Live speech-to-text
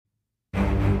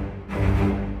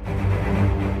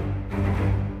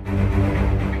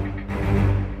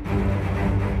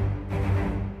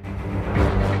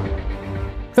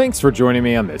Thanks for joining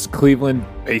me on this Cleveland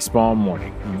baseball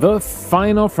morning. The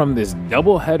final from this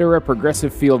doubleheader at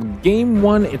Progressive Field. Game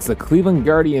 1, it's the Cleveland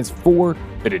Guardians 4,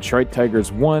 the Detroit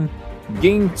Tigers 1.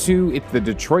 Game 2, it's the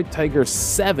Detroit Tigers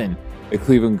 7, the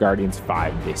Cleveland Guardians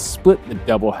 5. They split the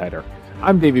doubleheader.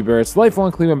 I'm Davey Barris,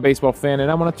 lifelong Cleveland baseball fan,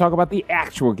 and I want to talk about the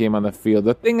actual game on the field,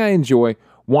 the thing I enjoy,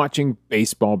 watching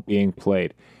baseball being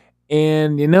played.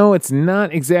 And, it's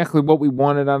not exactly what we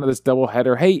wanted out of this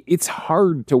doubleheader. Hey, it's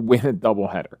hard to win a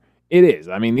doubleheader. It is.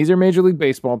 I mean, these are Major League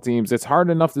Baseball teams. It's hard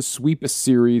enough to sweep a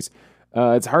series.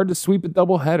 It's hard to sweep a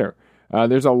doubleheader.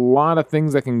 There's a lot of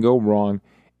things that can go wrong,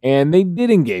 and they did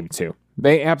in Game 2.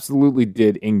 They absolutely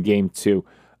did in Game 2.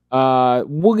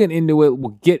 We'll get into it.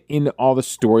 We'll get into all the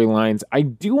storylines. I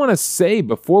do want to say,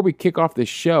 before we kick off this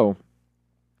show,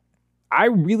 I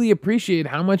really appreciate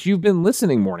how much you've been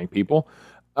listening, morning people.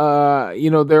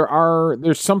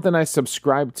 There's something I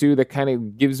subscribe to that kind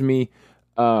of gives me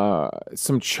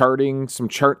some chart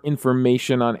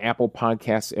information on Apple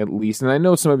Podcasts at least. And I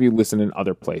know some of you listen in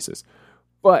other places.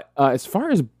 But as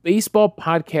far as baseball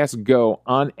podcasts go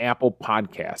on Apple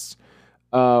Podcasts,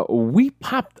 we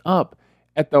popped up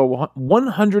at the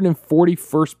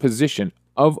 141st position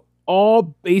of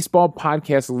all baseball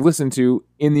podcasts listened to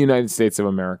in the United States of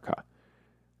America.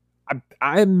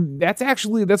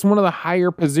 That's one of the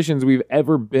higher positions we've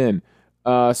ever been.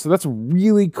 So that's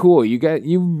really cool.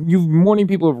 You morning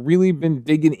people have really been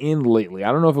digging in lately.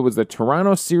 I don't know if it was the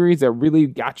Toronto series that really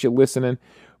got you listening,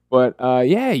 but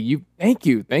thank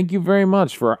you very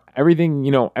much for everything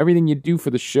you do for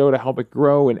the show to help it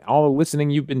grow and all the listening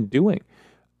you've been doing.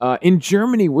 In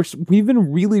Germany, we've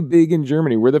been really big in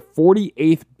Germany. We're the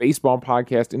 48th baseball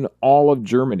podcast in all of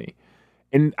Germany.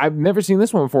 And I've never seen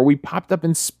this one before. We popped up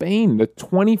in Spain, the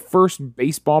 21st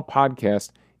baseball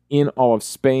podcast in all of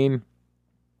Spain.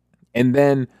 And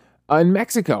then in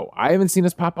Mexico, I haven't seen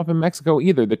us pop up in Mexico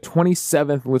either. The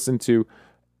 27th listened to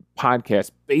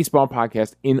baseball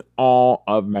podcast in all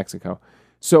of Mexico.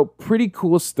 So pretty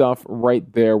cool stuff right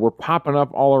there. We're popping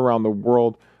up all around the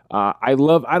world. I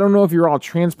don't know if you're all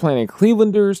transplanted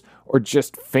Clevelanders or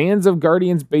just fans of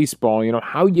Guardians baseball,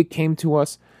 how you came to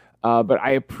us. But I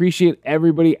appreciate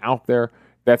everybody out there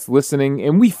that's listening,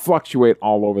 and we fluctuate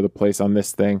all over the place on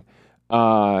this thing.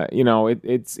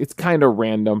 It's kind of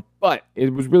random, but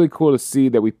it was really cool to see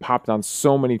that we popped on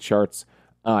so many charts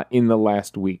in the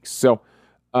last week. So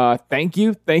thank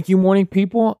you, morning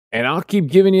people, and I'll keep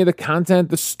giving you the content,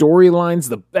 the storylines,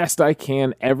 the best I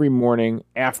can every morning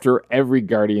after every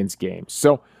Guardians game.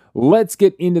 So let's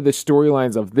get into the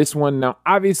storylines of this one. Now,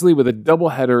 obviously, with a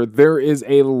doubleheader, there is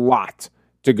a lot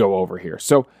to go over here.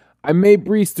 So I may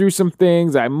breeze through some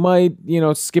things. I might,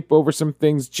 skip over some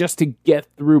things just to get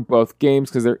through both games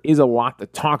because there is a lot to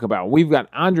talk about. We've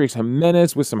got Andrés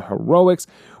Giménez with some heroics.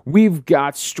 We've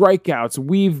got strikeouts.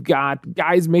 We've got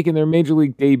guys making their major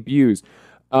league debuts.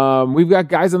 We've got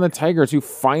guys on the Tigers who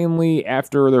finally,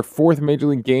 after their fourth major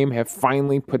league game, have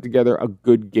finally put together a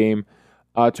good game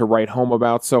to write home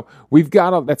about. So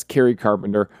that's Kerry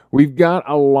Carpenter. We've got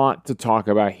a lot to talk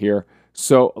about here.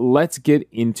 So let's get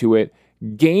into it.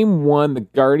 Game 1, the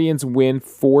Guardians win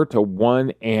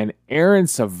 4-1, and Aaron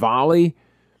Civale,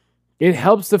 it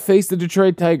helps to face the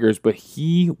Detroit Tigers, but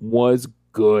he was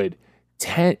good.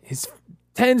 10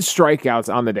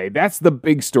 strikeouts on the day. That's the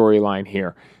big storyline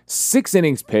here. 6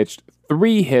 innings pitched,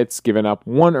 3 hits given up,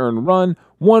 1 earned run,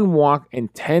 1 walk,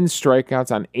 and 10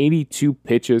 strikeouts on 82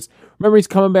 pitches. Remember, he's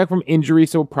coming back from injury,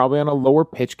 so probably on a lower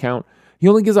pitch count. He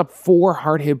only gives up 4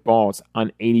 hard hit balls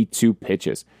on 82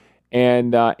 pitches.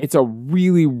 And it's a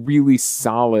really, really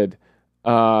solid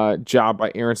job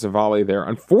by Aaron Civale there.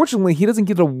 Unfortunately, he doesn't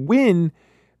get a win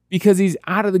because he's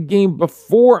out of the game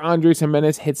before Andrés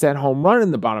Giménez hits that home run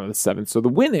in the bottom of the 7th. So the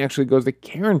win actually goes to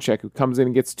Karinchak, who comes in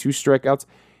and gets 2 strikeouts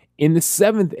in the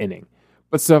 7th inning.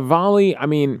 But Civale,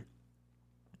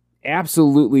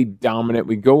 absolutely dominant.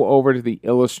 We go over to the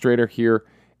illustrator here.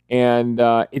 And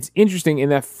it's interesting, in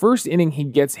that first inning, he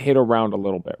gets hit around a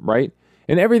little bit, right?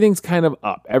 And everything's kind of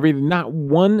up. Not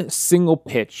one single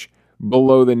pitch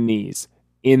below the knees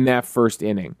in that first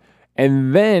inning.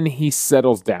 And then he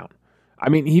settles down.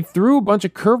 He threw a bunch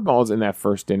of curveballs in that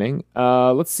first inning.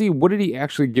 Let's see, what did he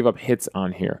actually give up hits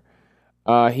on here?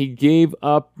 He gave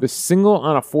up the single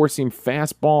on a four-seam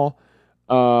fastball.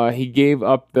 He gave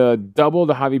up the double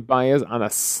to Javi Baez on a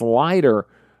slider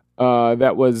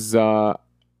that was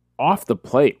off the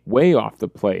plate, way off the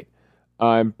plate.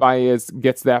 Baez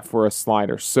gets that for a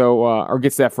slider, or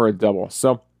gets that for a double.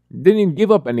 So didn't even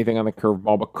give up anything on the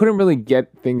curveball, but couldn't really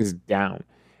get things down.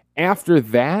 After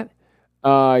that,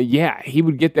 he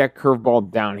would get that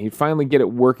curveball down. He'd finally get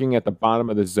it working at the bottom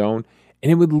of the zone,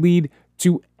 and it would lead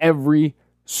to every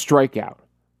strikeout.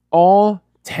 All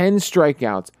 10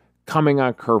 strikeouts coming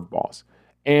on curveballs.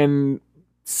 And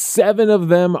 7 of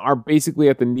them are basically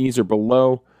at the knees or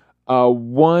below.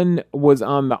 One was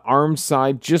on the arm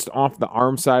side, just off the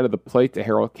arm side of the plate to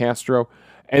Harold Castro.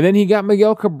 And then he got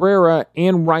Miguel Cabrera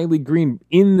and Riley Green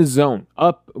in the zone.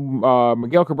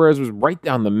 Miguel Cabrera's was right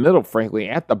down the middle, frankly,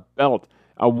 at the belt.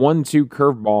 A 1-2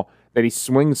 curveball that he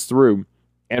swings through.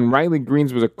 And Riley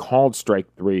Green's was a called strike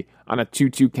 3 on a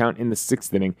 2-2 count in the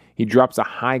 6th inning. He drops a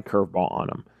high curveball on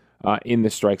him in the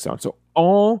strike zone. So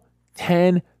all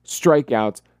 10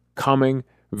 strikeouts coming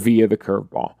via the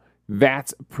curveball.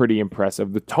 That's pretty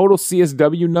impressive. The total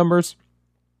CSW numbers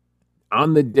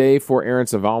on the day for Aaron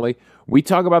Civale, we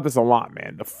talk about this a lot,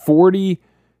 man. The 40%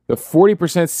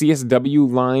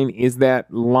 CSW line is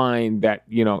that line that,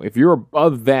 if you're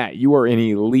above that, you are in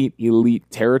elite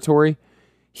territory.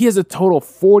 He has a total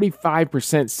 45%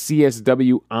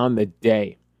 CSW on the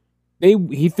day.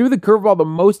 He threw the curveball the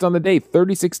most on the day,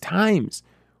 36 times.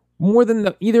 More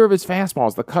than either of his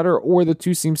fastballs, the cutter or the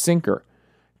two-seam sinker.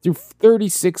 Threw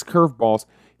 36 curveballs.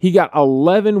 He got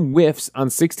 11 whiffs on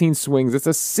 16 swings. It's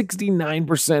a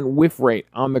 69% whiff rate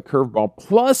on the curveball,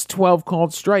 plus 12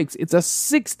 called strikes. It's a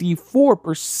 64%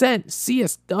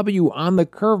 CSW on the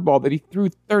curveball that he threw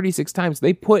 36 times.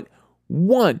 They put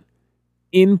 1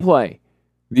 in play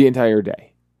the entire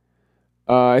day.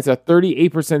 It's a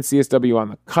 38% CSW on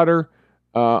the cutter,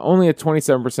 only a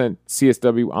 27%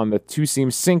 CSW on the two-seam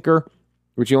sinker,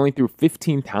 which he only threw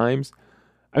 15 times.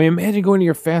 I mean, imagine going to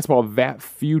your fastball that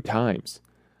few times.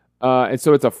 And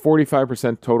so it's a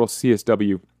 45% total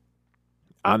CSW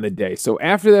on the day. So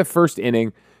after that first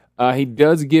inning, he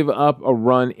does give up a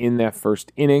run in that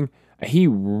first inning. He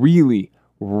really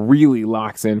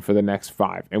locks in for the next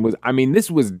 5. And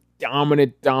this was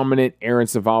dominant Aaron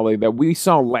Civale that we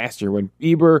saw last year when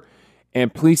Bieber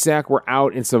and Plesac were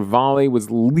out and Civale was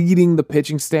leading the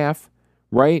pitching staff,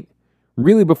 right?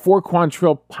 Really, before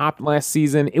Quantrill popped last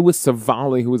season, it was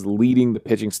Civale who was leading the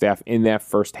pitching staff in that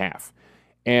first half.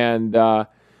 And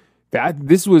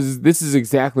this is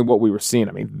exactly what we were seeing.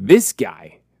 I mean, this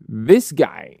guy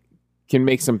can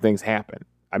make some things happen.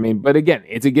 I mean, but again,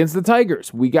 it's against the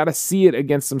Tigers. We got to see it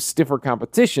against some stiffer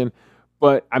competition.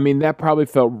 But, I mean, that probably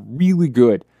felt really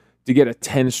good to get a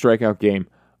 10 strikeout game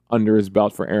under his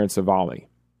belt for Aaron Civale.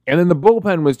 And then the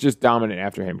bullpen was just dominant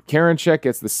after him. Karinchak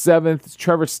gets the 7th. It's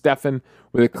Trevor Stephan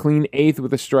with a clean 8th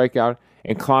with a strikeout.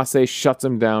 And Clase shuts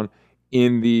him down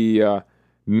in the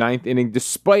 9th inning,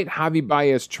 despite Javi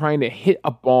Baez trying to hit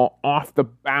a ball off the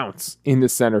bounce into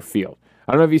center field.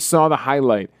 I don't know if you saw the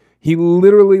highlight. He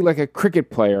literally, like a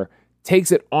cricket player,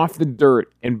 takes it off the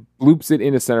dirt and bloops it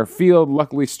into center field.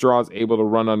 Luckily, Straw's able to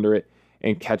run under it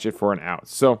and catch it for an out.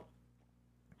 So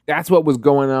that's what was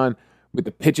going on with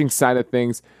the pitching side of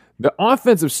things. The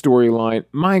offensive storyline,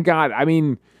 my God,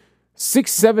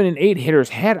 6, 7, and 8 hitters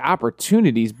had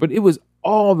opportunities, but it was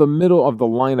all the middle of the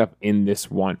lineup in this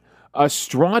one.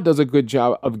 Straw does a good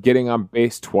job of getting on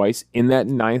base twice in that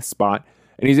 9th spot,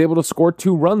 and he's able to score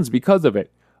 2 runs because of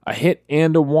it, a hit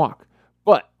and a walk.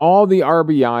 But all the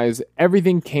RBIs,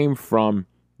 everything came from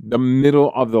the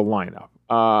middle of the lineup.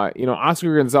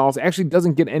 Oscar Gonzalez actually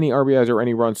doesn't get any RBIs or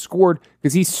any runs scored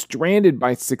because he's stranded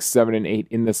by 6, 7, and 8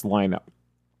 in this lineup.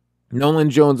 Nolan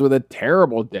Jones with a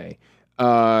terrible day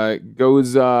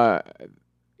goes 0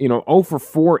 for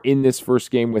 4 in this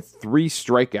first game with 3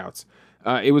 strikeouts.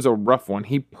 It was a rough one.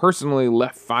 He personally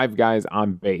left 5 guys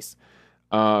on base.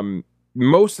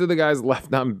 Most of the guys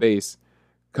left on base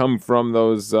come from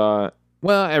those.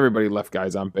 Everybody left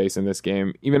guys on base in this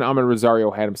game. Even Amed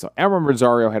Rosario had himself. Amed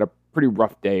Rosario had a pretty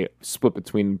rough day split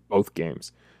between both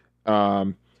games.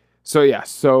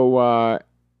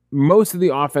 Most of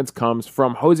the offense comes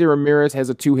from Jose Ramirez has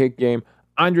a 2-hit game.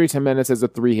 Andres Jimenez has a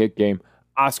 3-hit game.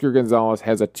 Oscar Gonzalez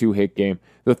has a 2-hit game.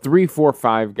 The 3, 4,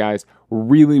 5 guys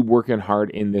really working hard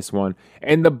in this one.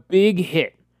 And the big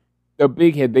hit,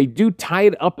 they do tie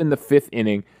it up in the 5th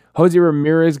inning. Jose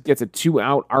Ramirez gets a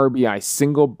 2-out RBI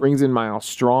single, brings in Miles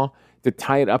Straw to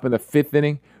tie it up in the 5th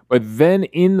inning. But then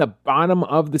in the bottom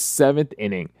of the 7th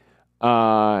inning,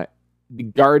 the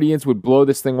Guardians would blow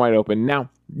this thing wide open. Now,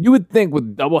 you would think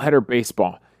with doubleheader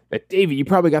baseball that, Davey, you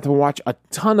probably got to watch a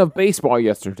ton of baseball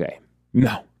yesterday.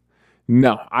 No.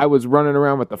 I was running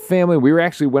around with the family. We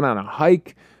actually went on a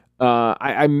hike.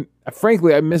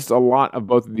 Frankly, I missed a lot of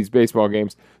both of these baseball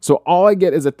games. So all I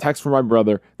get is a text from my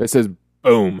brother that says,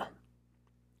 boom.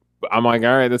 I'm like,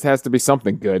 all right, this has to be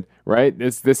something good, right?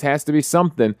 This has to be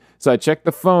something. So I checked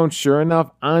the phone. Sure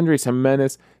enough, Andres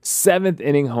Jimenez, 7th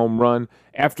inning home run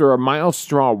after a Miles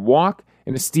Straw walk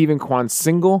and a Stephen Kwan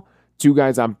single two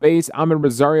guys on base. Ahmed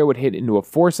Rosario would hit into a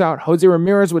force out. Jose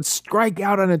Ramirez would strike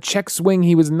out on a check swing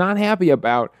he was not happy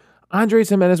about. Andres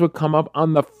Gimenez would come up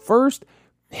on the first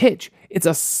pitch. It's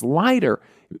a slider,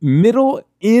 middle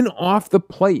in off the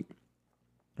plate.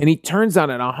 And he turns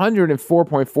on at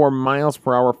 104.4 miles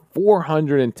per hour,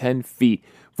 410 feet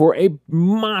for a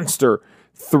monster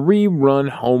 3-run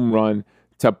home run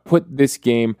to put this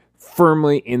game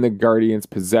firmly in the Guardians'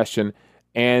 possession.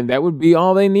 And that would be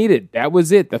all they needed. That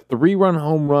was it. The 3-run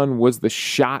home run was the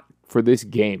shot for this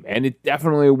game. And it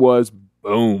definitely was.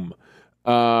 Boom.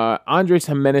 Andres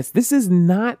Gimenez, this is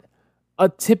not a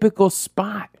typical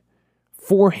spot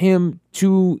for him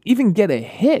to even get a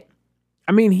hit.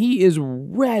 I mean, he is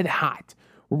red hot.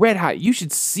 Red hot. You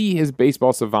should see his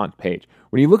Baseball Savant page.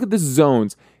 When you look at the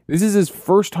zones, this is his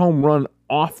first home run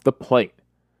off the plate.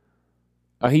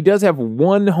 He does have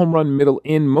one home run middle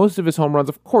in. Most of his home runs,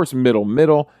 of course,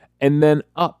 middle, and then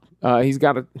up. He's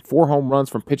got 4 home runs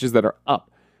from pitches that are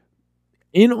up.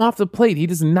 In off the plate,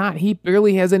 he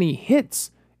barely has any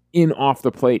hits in off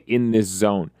the plate in this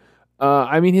zone.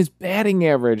 His batting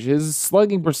average, his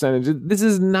slugging percentage, this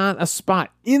is not a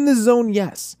spot. In the zone,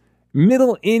 yes.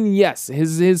 Middle in, yes.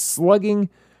 His slugging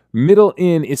middle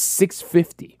in is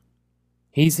 .650.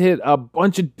 He's hit a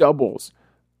bunch of doubles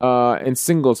and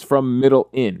singles from middle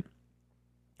in.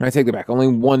 I take that back. Only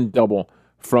one double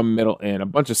from middle in. A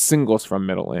bunch of singles from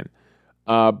middle in.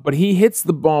 But he hits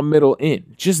the ball middle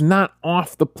in, just not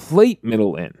off the plate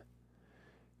middle in.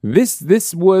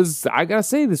 This was, I gotta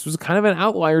say, this was kind of an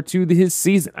outlier to his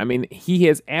season. I mean, he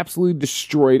has absolutely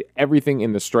destroyed everything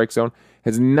in the strike zone,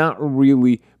 has not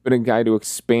really been a guy to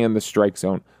expand the strike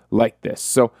zone like this.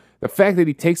 So the fact that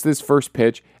he takes this first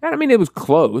pitch, and I mean, it was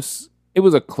close. It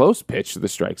was a close pitch to the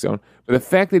strike zone, but the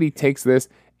fact that he takes this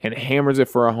and hammers it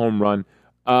for a home run,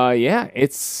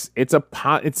 it's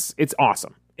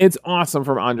awesome. It's awesome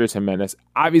from Andres Gimenez.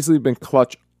 Obviously been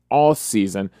clutch all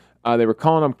season. They were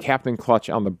calling him Captain Clutch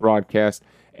on the broadcast.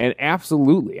 And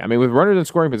absolutely, I mean, with runners in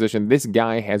scoring position, this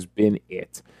guy has been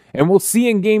it. And we'll see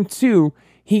in Game 2,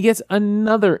 he gets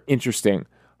another interesting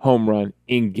home run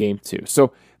in Game 2.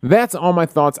 So that's all my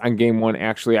thoughts on Game 1,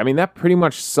 actually. I mean, that pretty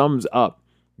much sums up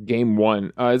Game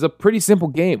 1. It's a pretty simple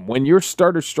game. When your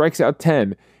starter strikes out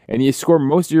 10 and you score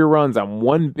most of your runs on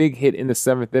one big hit in the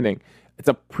 7th inning, it's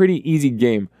a pretty easy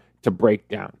game to break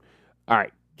down. All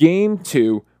right, Game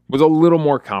 2 was a little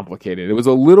more complicated. It was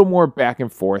a little more back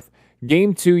and forth.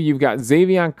 Game 2, you've got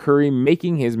Xzavion Curry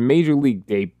making his Major League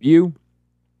debut.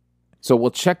 So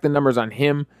we'll check the numbers on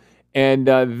him. And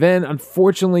then,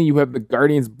 unfortunately, you have the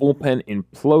Guardians bullpen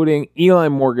imploding. Eli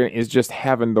Morgan is just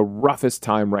having the roughest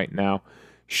time right now.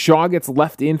 Shaw gets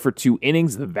left in for 2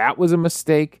 innings. That was a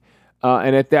mistake.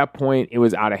 And at that point, it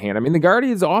was out of hand. I mean, the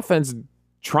Guardians offense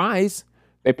tries.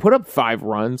 They put up 5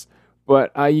 runs.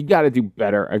 But you got to do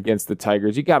better against the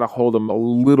Tigers. You got to hold them a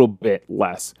little bit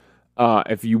less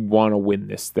if you want to win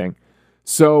this thing.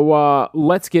 So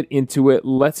let's get into it.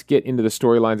 Let's get into the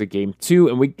storylines of Game 2.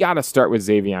 And we got to start with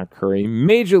Xzavion Curry.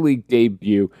 Major League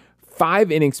debut,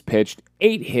 5 innings pitched,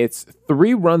 8 hits,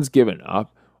 3 runs given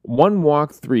up, 1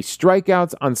 walk, 3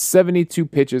 strikeouts on 72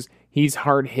 pitches. He's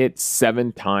hard hit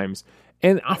 7 times.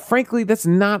 And frankly, that's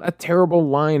not a terrible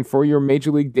line for your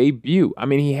Major League debut. I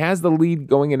mean, he has the lead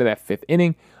going into that 5th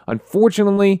inning.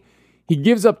 Unfortunately, he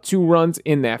gives up 2 runs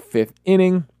in that 5th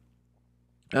inning.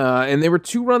 And there were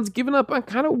 2 runs given up on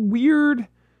kind of weird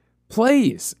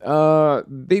plays.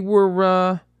 They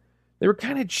were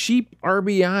kind of cheap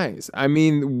RBIs. I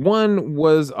mean, one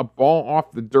was a ball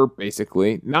off the dirt,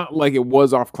 basically. Not like it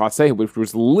was off Clase, which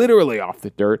was literally off the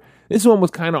dirt. This one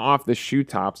was kind of off the shoe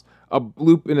tops. A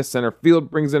bloop in a center field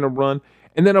brings in a run.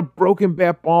 And then a broken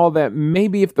bat ball that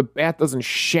maybe if the bat doesn't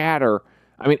shatter,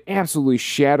 I mean, absolutely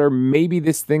shatter, maybe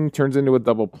this thing turns into a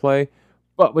double play.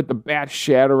 But with the bat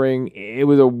shattering, it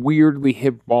was a weirdly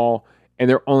hit ball, and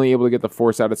they're only able to get the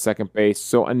force out at second base.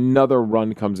 So another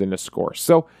run comes in to score.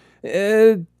 So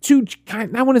 2,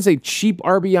 I wouldn't say cheap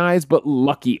RBIs, but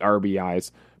lucky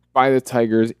RBIs by the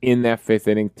Tigers in that 5th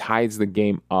inning ties the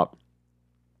game up.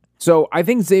 So I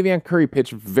think Xzavion Curry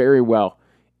pitched very well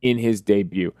in his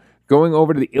debut. Going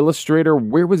over to the illustrator,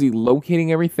 where was he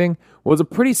locating everything? Well, it was a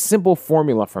pretty simple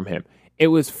formula from him. It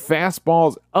was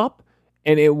fastballs up,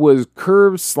 and it was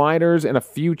curves, sliders, and a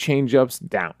few changeups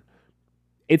down.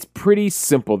 It's pretty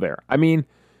simple there. I mean,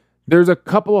 there's a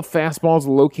couple of fastballs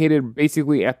located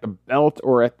basically at the belt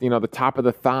or at the top of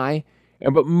the thigh,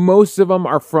 but most of them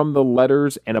are from the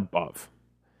letters and above.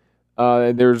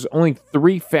 There's only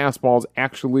 3 fastballs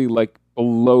actually like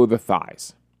below the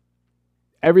thighs.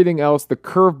 Everything else, the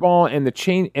curveball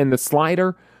and the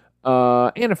slider,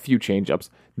 and a few changeups.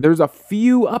 There's a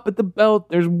few up at the belt.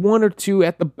 There's one or two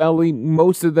at the belly.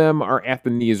 Most of them are at the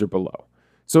knees or below.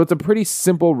 So it's a pretty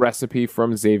simple recipe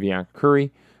from Xzavion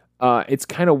Curry. It's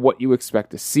kind of what you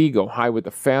expect to see. Go high with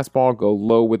the fastball, go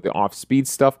low with the off-speed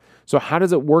stuff. So how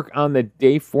does it work on the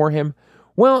day for him?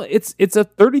 Well, it's a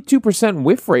 32%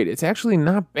 whiff rate. It's actually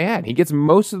not bad. He gets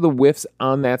most of the whiffs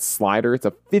on that slider. It's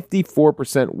a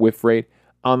 54% whiff rate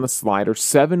on the slider,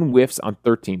 7 whiffs on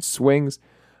 13 swings.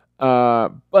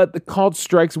 But the called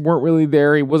strikes weren't really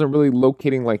there. He wasn't really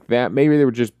locating like that. Maybe they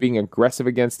were just being aggressive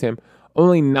against him.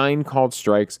 Only 9 called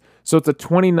strikes. So it's a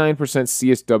 29%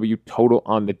 CSW total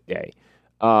on the day.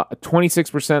 A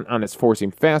 26% on his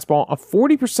four-seam fastball, a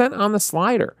 40% on the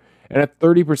slider, and a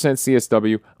 30%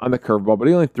 CSW on the curveball, but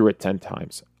he only threw it 10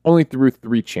 times. Only threw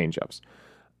 3 changeups.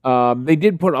 They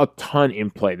did put a ton in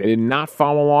play. They did not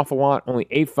foul off a lot, only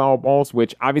 8 foul balls,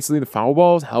 which obviously the foul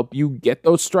balls help you get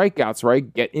those strikeouts,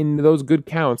 right? Get into those good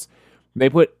counts. They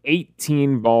put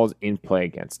 18 balls in play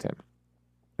against him.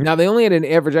 Now, they only had an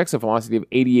average exit velocity of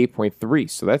 88.3,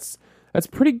 so that's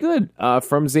pretty good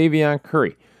from Xzavion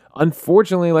Curry.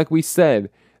 Unfortunately, like we said,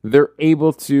 they're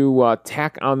able to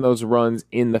tack on those runs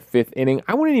in the 5th inning.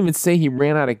 I wouldn't even say he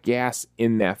ran out of gas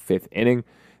in that 5th inning.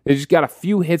 They just got a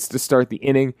few hits to start the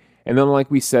inning, and then, like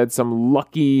we said, some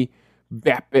lucky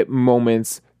BABIP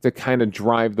moments to kind of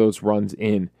drive those runs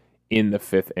in the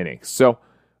 5th inning. So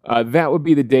that would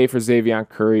be the day for Xzavion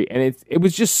Curry, and it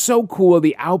was just so cool,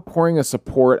 the outpouring of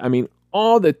support. I mean,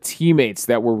 all the teammates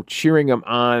that were cheering him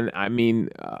on, I mean,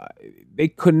 they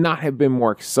could not have been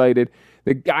more excited.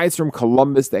 The guys from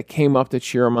Columbus that came up to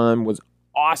cheer him on was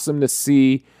awesome to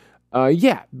see.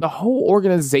 The whole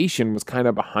organization was kind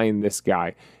of behind this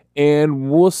guy,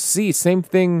 and we'll see. Same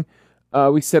thing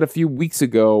we said a few weeks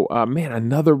ago.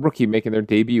 Another rookie making their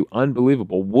debut.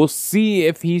 Unbelievable. We'll see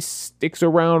if he sticks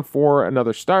around for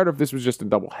another start, or if this was just a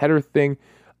doubleheader thing.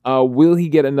 Will he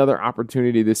get another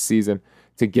opportunity this season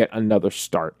to get another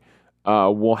start?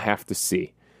 We'll have to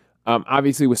see.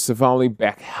 Obviously, with Civale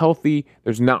back healthy,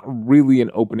 there's not really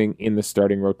an opening in the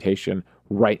starting rotation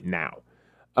right now.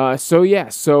 So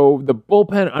the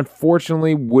bullpen,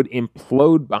 unfortunately, would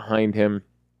implode behind him.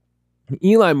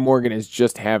 Eli Morgan is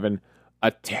just having a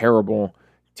terrible,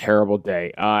 terrible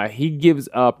day. He gives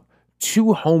up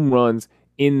 2 home runs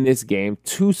in this game,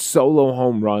 2 solo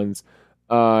home runs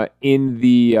in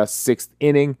the 6th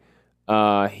inning.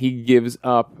 He gives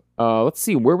up, let's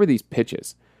see, where were these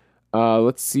pitches?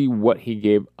 Let's see what he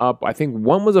gave up. I think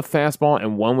one was a fastball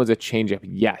and one was a changeup.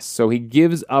 Yes, so he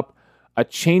gives up a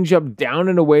changeup down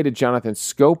and away to Jonathan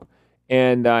Schoop,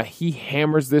 and he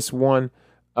hammers this one.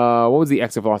 What was the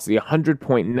exit velocity?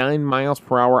 100.9 miles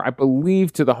per hour, I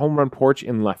believe, to the home run porch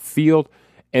in left field.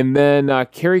 And then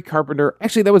Kerry Carpenter,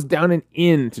 actually that was down and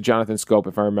in to Jonathan Schoop,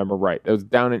 if I remember right. That was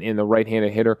down and in, the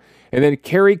right-handed hitter. And then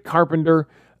Kerry Carpenter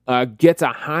gets a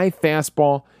high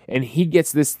fastball, and he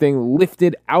gets this thing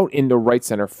lifted out into right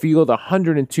center field,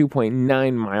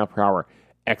 102.9 mile per hour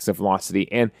exit velocity.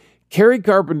 And Kerry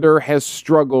Carpenter has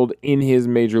struggled in his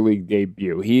major league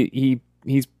debut.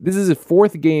 This is his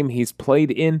 4th game he's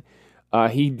played in.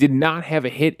 He did not have a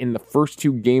hit in the first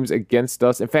 2 games against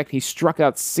us. In fact, he struck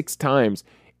out 6 times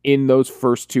in those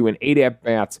first 2 and 8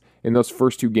 at-bats in those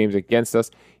first 2 games against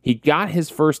us. He got his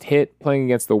first hit playing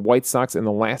against the White Sox in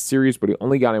the last series, but he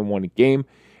only got in 1 game.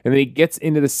 And then he gets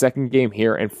into the 2nd game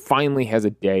here and finally has a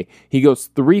day. He goes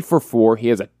 3 for 4. He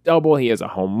has a double. He has a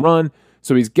home run.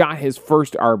 So he's got his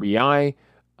first RBI,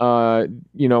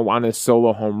 on his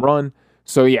solo home run.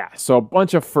 So a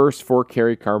bunch of firsts for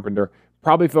Kerry Carpenter.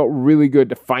 Probably felt really good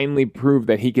to finally prove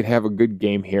that he could have a good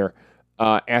game here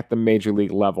at the major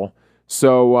league level.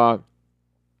 So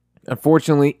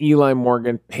unfortunately, Eli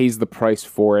Morgan pays the price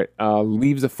for it,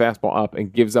 leaves the fastball up,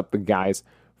 and gives up the guy's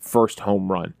first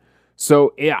home run.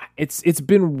 So it's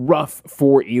been rough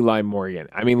for Eli Morgan.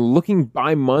 I mean, looking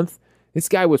by month, this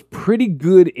guy was pretty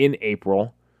good in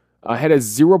April. Had a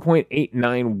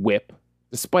 0.89 whip,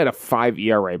 despite a 5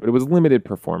 ERA, but it was limited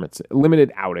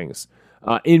outings.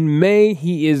 In May,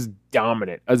 he is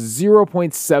dominant. A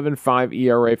 0.75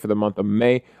 ERA for the month of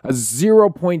May, a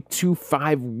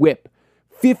 0.25 whip,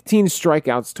 15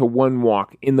 strikeouts to 1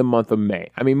 walk in the month of May.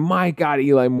 I mean, my God,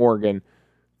 Eli Morgan,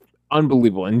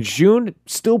 unbelievable. In June,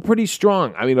 still pretty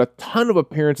strong. I mean, a ton of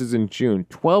appearances in June,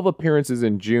 12 appearances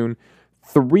in June,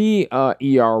 3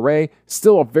 ERA,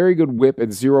 still a very good whip at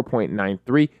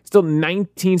 0.93, still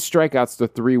 19 strikeouts to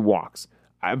 3 walks.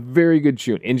 A very good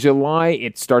June. In July,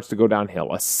 it starts to go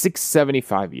downhill. A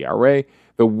 6.75 ERA.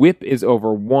 The whip is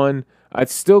over 1.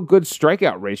 It's still good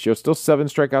strikeout ratio. Still 7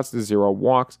 strikeouts to 0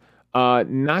 walks.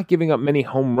 Not giving up many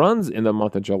home runs in the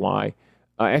month of July.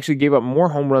 Actually gave up more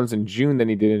home runs in June than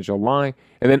he did in July.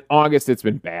 And then August, it's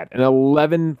been bad. An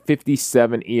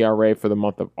 11.57 ERA for the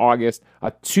month of August,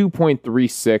 a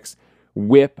 2.36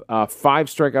 whip, 5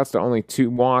 strikeouts to only 2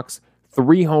 walks,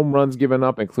 3 home runs given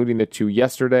up, including the 2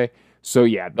 yesterday. So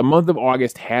yeah, the month of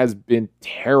August has been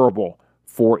terrible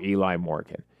for Eli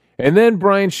Morgan. And then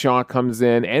Bryan Shaw comes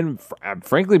in, and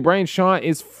frankly, Bryan Shaw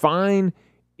is fine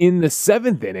in the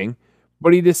 7th inning,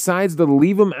 but he decides to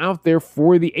leave him out there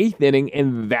for the 8th inning,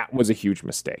 and that was a huge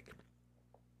mistake.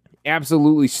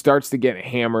 Absolutely starts to get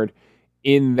hammered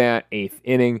in that 8th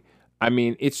inning. I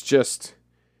mean, it's just...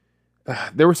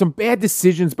 there were some bad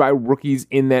decisions by rookies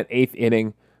in that 8th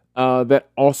inning that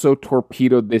also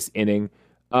torpedoed this inning.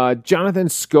 Jonathan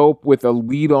Schoop with a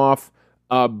leadoff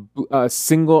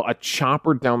single, a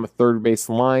chopper down the third base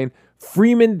line.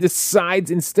 Freeman decides,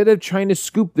 instead of trying to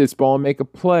scoop this ball and make a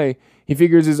play, he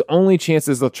figures his only chance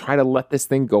is to try to let this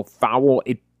thing go foul.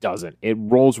 It doesn't. It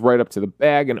rolls right up to the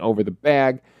bag and over the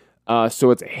bag.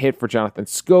 So it's a hit for Jonathan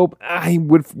Schoop.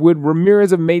 Would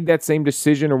Ramirez have made that same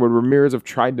decision, or would Ramirez have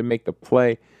tried to make the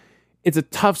play? It's a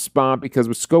tough spot because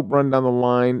with Schoop running down the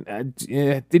line,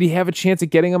 did he have a chance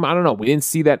at getting him? I don't know. We didn't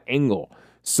see that angle.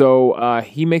 So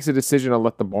he makes a decision to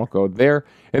let the ball go there.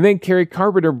 And then Kerry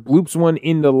Carpenter bloops one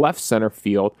into left center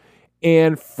field.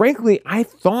 And frankly, I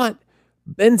thought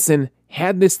Benson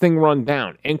had this thing run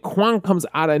down. And Kwan comes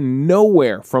out of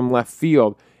nowhere from left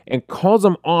field and calls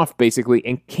him off basically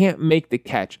and can't make the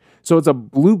catch. So it's a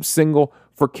bloop single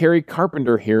for Kerry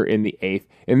Carpenter here in the 8th.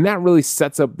 And that really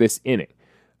sets up this inning.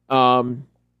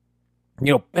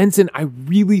 Benson, I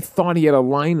really thought he had a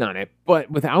line on it, but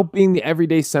without being the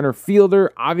everyday center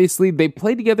fielder, obviously they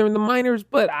played together in the minors,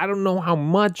 but I don't know how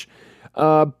much.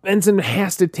 Benson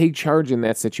has to take charge in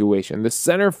that situation. The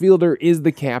center fielder is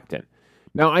the captain.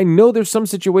 Now, I know there's some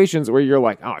situations where you're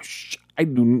like, I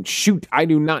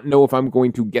do not know if I'm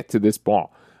going to get to this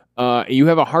ball. You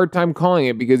have a hard time calling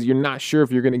it because you're not sure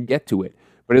if you're going to get to it.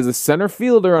 But as a center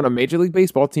fielder on a Major League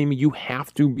Baseball team, you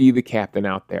have to be the captain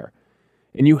out there.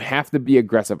 And you have to be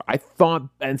aggressive. I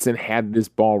thought Benson had this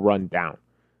ball run down.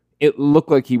 It looked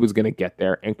like he was going to get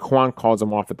there, and Kwan calls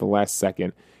him off at the last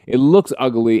second. It looks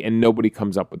ugly, and nobody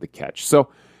comes up with the catch. So,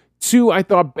 2, I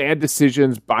thought bad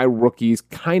decisions by rookies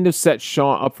kind of set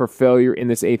Shaw up for failure in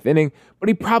this 8th inning, but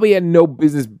he probably had no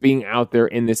business being out there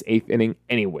in this 8th inning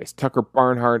anyways. Tucker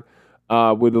Barnhart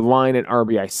with a line and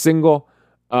RBI single.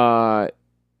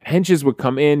 Henches would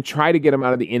come in, try to get him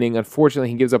out of the inning. Unfortunately,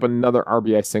 he gives up another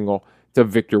RBI single to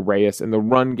Victor Reyes, and the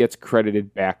run gets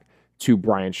credited back to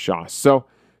Bryan Shaw. So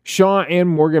Shaw and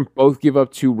Morgan both give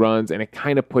up 2 runs, and it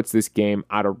kind of puts this game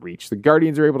out of reach. The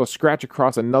Guardians are able to scratch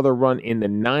across another run in the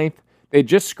 9th. They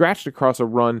just scratched across a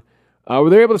run.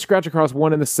 They're able to scratch across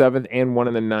one in the 7th and one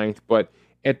in the 9th, but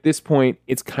at this point,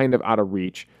 it's kind of out of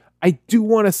reach. I do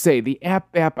want to say the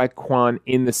at-bat by Kwan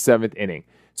in the 7th inning.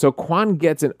 So Kwan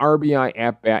gets an RBI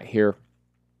at-bat here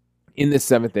in the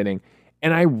 7th inning,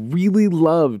 and I really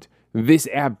loved this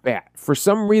at-bat. For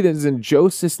some reason, Joe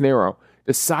Cisnero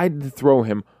decided to throw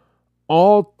him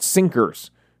all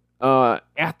sinkers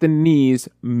at the knees,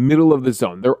 middle of the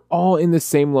zone. They're all in the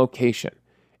same location.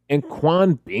 And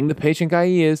Kwan, being the patient guy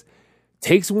he is,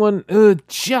 takes one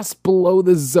just below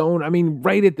the zone. I mean,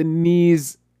 right at the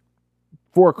knees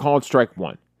for a called strike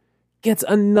 1. Gets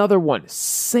another one,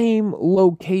 same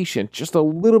location, just a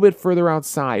little bit further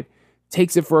outside.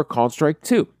 Takes it for a called strike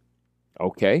 2.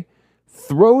 Okay.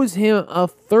 Throws him a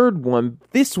third one.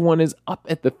 This one is up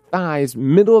at the thighs,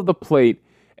 middle of the plate,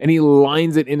 and he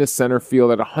lines it into center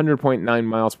field at 100.9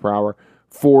 miles per hour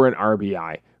for an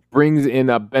RBI. Brings in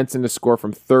Benson to score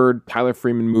from third. Tyler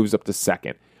Freeman moves up to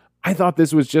second. I thought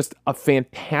this was just a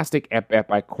fantastic at-bat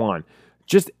by Kwan.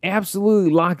 Just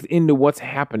absolutely locked into what's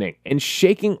happening and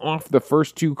shaking off the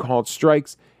first 2 called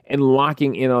strikes and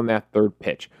locking in on that third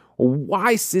pitch.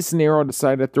 Why Cisnero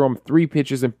decided to throw him 3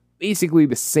 pitches in basically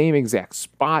the same exact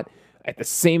spot at the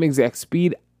same exact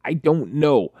speed, I don't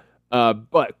know.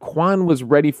 But Kwan was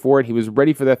ready for it. He was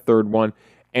ready for that third one,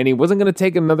 and he wasn't going to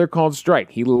take another called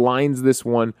strike. He lines this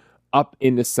one up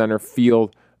into center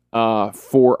field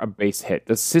for a base hit.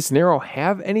 Does Cisnero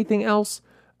have anything else?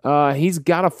 He's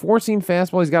got a four-seam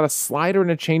fastball. He's got a slider and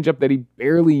a changeup that he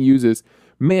barely uses.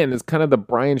 Man, it's kind of the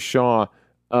Bryan Shaw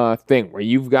thing where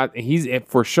you've got,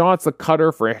 for Shaw it's the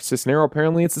cutter, for Cisnero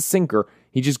apparently it's a sinker.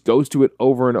 He just goes to it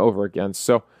over and over again.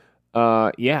 So,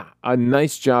 a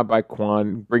nice job by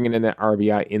Kwan bringing in that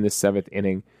RBI in the 7th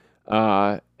inning.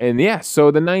 So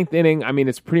the 9th inning, I mean,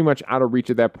 it's pretty much out of reach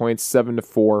at that point,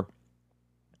 7-4.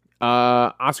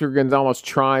 Oscar Gonzalez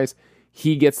tries.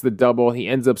 He gets the double. He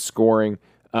ends up scoring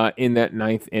in that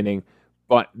 9th inning.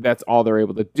 but that's all they're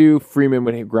able to do. Freeman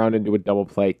would hit ground into a double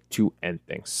play to end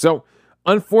things. So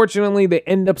unfortunately, they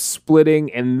end up splitting,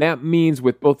 and that means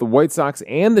with both the White Sox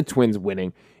and the Twins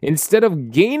winning, instead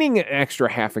of gaining an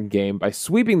extra half a game by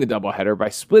sweeping the doubleheader, by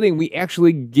splitting, we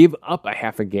actually give up a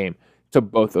half a game to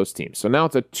both those teams. So now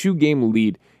it's a 2-game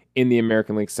lead in the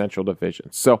American League Central Division.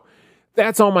 So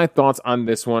that's all my thoughts on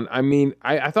this one. I mean,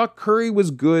 I thought Curry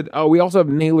was good. Oh, we also have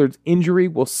Naylor's injury.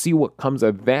 We'll see what comes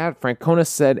of that. Francona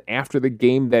said after the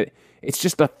game that it's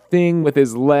just a thing with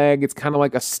his leg. It's kind of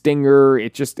like a stinger.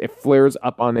 It flares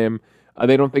up on him.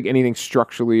 They don't think anything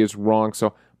structurally is wrong.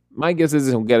 So my guess is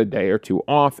he'll get a day or two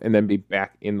off and then be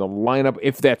back in the lineup,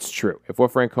 if that's true. If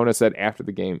what Francona said after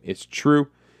the game is true.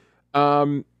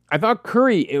 I thought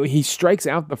Curry, he strikes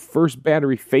out the first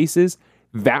batter he faces.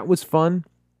 That was fun.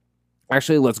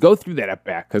 Actually, let's go through that at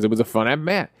bat because it was a fun at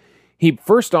bat. He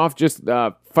first off just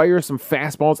fires some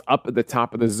fastballs up at the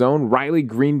top of the zone. Riley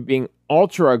Green being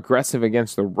ultra aggressive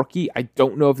against the rookie. I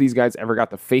don't know if these guys ever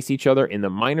got to face each other in the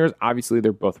minors. Obviously,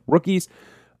 they're both rookies.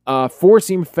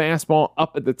 Four-seam fastball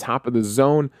up at the top of the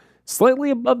zone,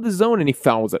 slightly above the zone, and he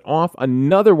fouls it off.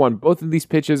 Another one, both of these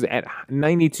pitches at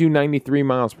 92, 93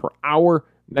 miles per hour,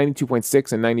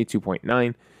 92.6 and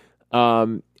 92.9.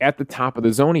 At the top of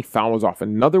the zone, he fouls off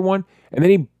another one, and then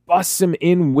he busts him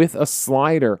in with a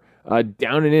slider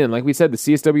down and in. Like we said, the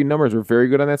CSW numbers were very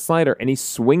good on that slider, and he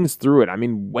swings through it. I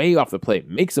mean, way off the plate.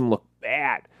 Makes him look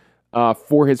bad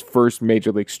for his first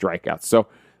major league strikeout. So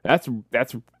that's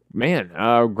man.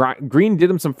 Green did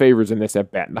him some favors in this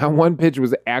at bat. Not one pitch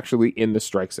was actually in the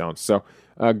strike zone. So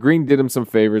Green did him some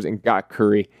favors and got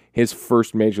Curry his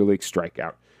first major league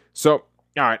strikeout. So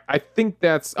all right, I think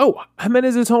that's... Oh,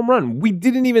 Jimenez's home run. We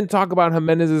didn't even talk about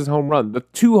Jimenez's home run. The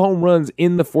 2 home runs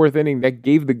in the 4th inning that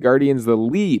gave the Guardians the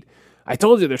lead. I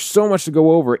told you there's so much to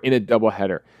go over in a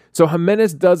doubleheader. So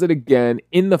Jimenez does it again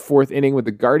in the 4th inning with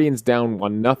the Guardians down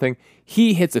 1-0.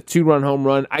 He hits a 2-run home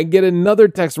run. I get another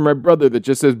text from my brother that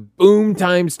just says, boom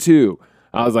times 2.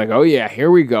 I was like, oh yeah,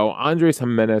 here we go. Andres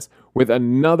Jimenez with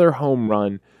another home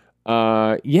run.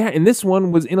 And this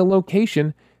one was in a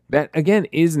location that, again,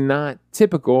 is not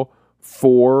typical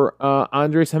for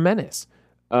Andres Jimenez.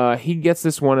 He gets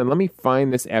this one, and let me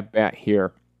find this at-bat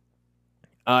here.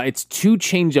 It's 2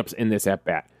 changeups in this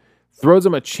at-bat. Throws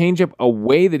him a changeup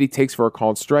away that he takes for a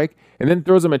called strike, and then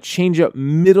throws him a changeup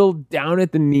middle down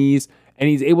at the knees, and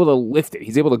he's able to lift it.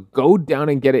 He's able to go down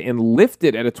and get it and lift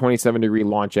it at a 27-degree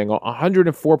launch angle,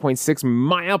 104.6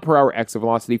 mile per hour exit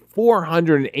velocity,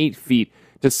 408 feet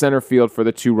to center field for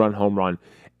the 2-run home run.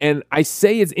 And I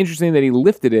say it's interesting that he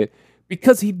lifted it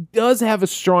because he does have a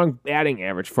strong batting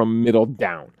average from middle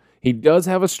down. He does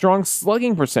have a strong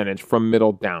slugging percentage from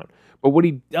middle down. But what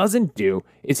he doesn't do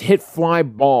is hit fly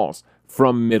balls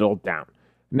from middle down.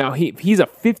 Now, he's a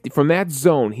 50 from that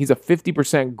zone, he's a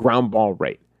 50% ground ball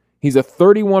rate. He's a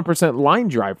 31% line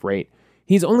drive rate.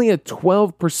 He's only a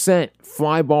 12%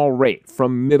 fly ball rate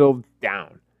from middle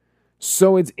down.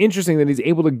 So it's interesting that he's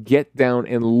able to get down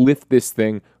and lift this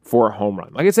thing for a home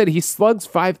run. Like I said, he slugs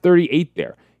 538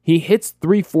 there. He hits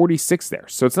 346 there.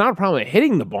 So it's not a problem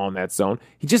hitting the ball in that zone.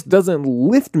 He just doesn't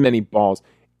lift many balls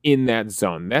in that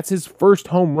zone. That's his first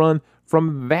home run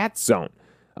from that zone.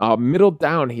 Middle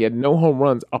down, he had no home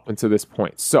runs up until this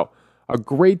point. So a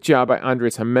great job by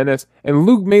Andres Jimenez. And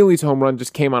Luke Mailey's home run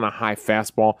just came on a high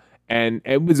fastball, and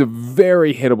it was a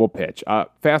very hittable pitch.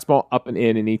 Fastball up and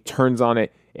in, and he turns on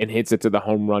it and hits it to the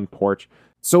home run porch.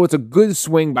 So it's a good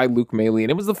swing by Luke Mailey,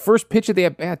 and it was the first pitch of the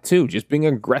at-bat too, just being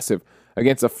aggressive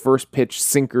against a first pitch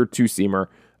sinker two-seamer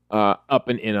up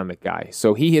and in on the guy.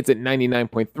 So he hits at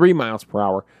 99.3 miles per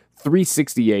hour,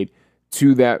 368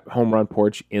 to that home run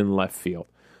porch in left field.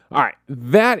 All right,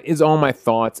 that is all my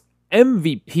thoughts.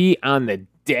 MVP on the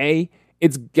day,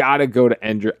 it's got to go to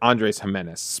Andres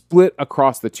Jimenez. Split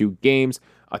across the 2 games,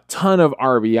 a ton of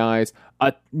RBIs,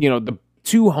 the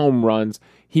 2 home runs.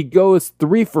 He goes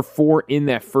 3 for 4 in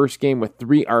that first game with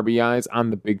 3 RBIs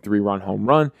on the big 3-run home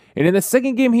run. And in the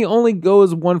second game, he only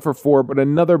goes 1 for 4, but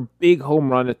another big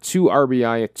home run, a 2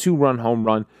 RBI, a 2-run home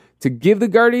run to give the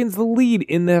Guardians the lead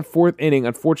in that 4th inning.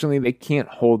 Unfortunately, they can't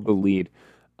hold the lead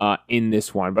in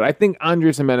this one. But I think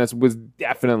Andres Jimenez was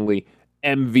definitely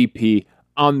MVP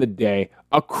on the day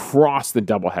across the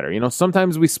doubleheader.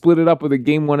 Sometimes we split it up with a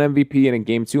Game 1 MVP and a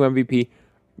Game 2 MVP.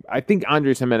 I think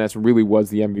Andres Jimenez really was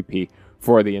the MVP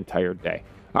for the entire day.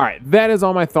 All right, that is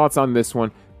all my thoughts on this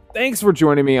one. Thanks for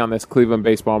joining me on this Cleveland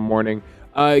baseball morning.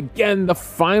 Again, the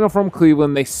final from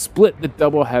Cleveland, they split the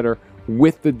doubleheader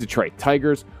with the Detroit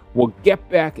Tigers. We'll get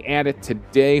back at it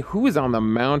today. Who is on the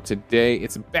mound today?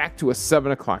 It's back to a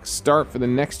 7 o'clock start for the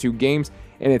next 2 games,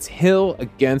 and it's Hill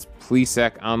against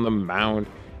Plesac on the mound.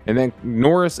 and then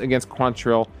Norris against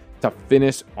Quantrill to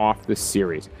finish off the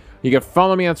series. You can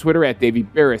follow me on Twitter at Davey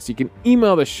Berris. You can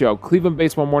email the show,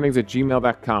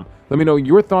 clevelandbaseballmornings@gmail.com. Let me know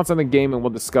your thoughts on the game, and we'll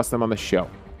discuss them on the show.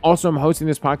 Also, I'm hosting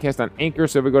this podcast on Anchor,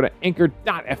 so if you go to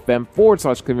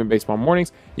anchor.fm/Cleveland Baseball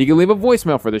Mornings, you can leave a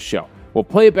voicemail for the show. We'll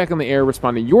play it back on the air,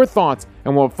 respond to your thoughts,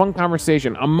 and we'll have a fun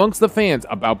conversation amongst the fans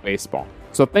about baseball.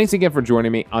 So thanks again for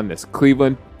joining me on this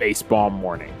Cleveland Baseball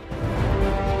Morning.